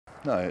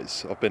No,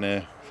 I've been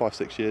here 5,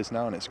 6 years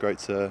now, and it's great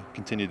to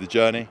continue the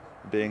journey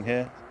being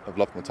here. I've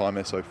loved my time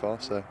here so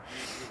far. So,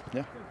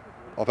 yeah,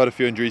 I've had a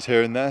few injuries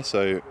here and there,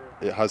 so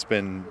it has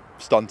been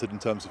stunted in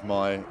terms of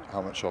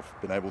how much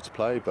I've been able to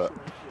play. But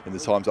in the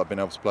times I've been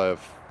able to play,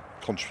 I've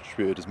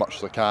contributed as much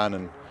as I can,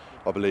 and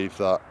I believe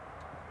that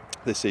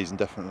this season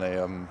definitely,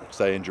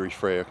 stay injury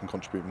free, I can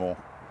contribute more.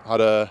 I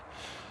had a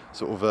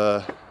sort of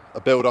a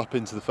build up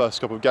into the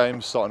first couple of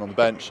games, starting on the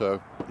bench, so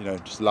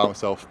just allow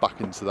myself back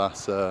into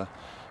that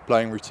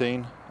playing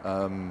routine.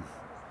 So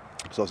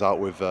I was out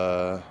with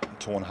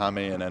torn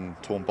hammy and then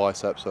torn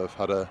biceps. So I've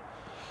had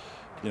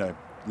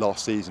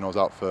last season I was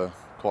out for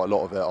quite a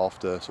lot of it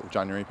after sort of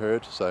January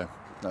period. So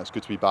it's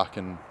good to be back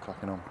and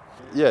cracking on.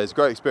 Yeah, it's a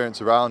great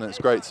experience around, and it's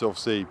great to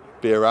obviously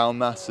be around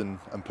that and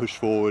push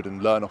forward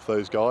and learn off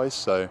those guys.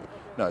 So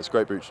it's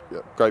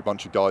a great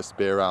bunch of guys to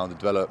be around and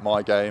develop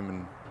my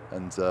game,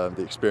 and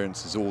the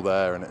experience is all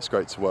there, and it's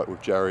great to work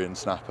with Jerry and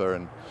Snapper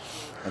and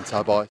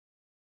Tabai.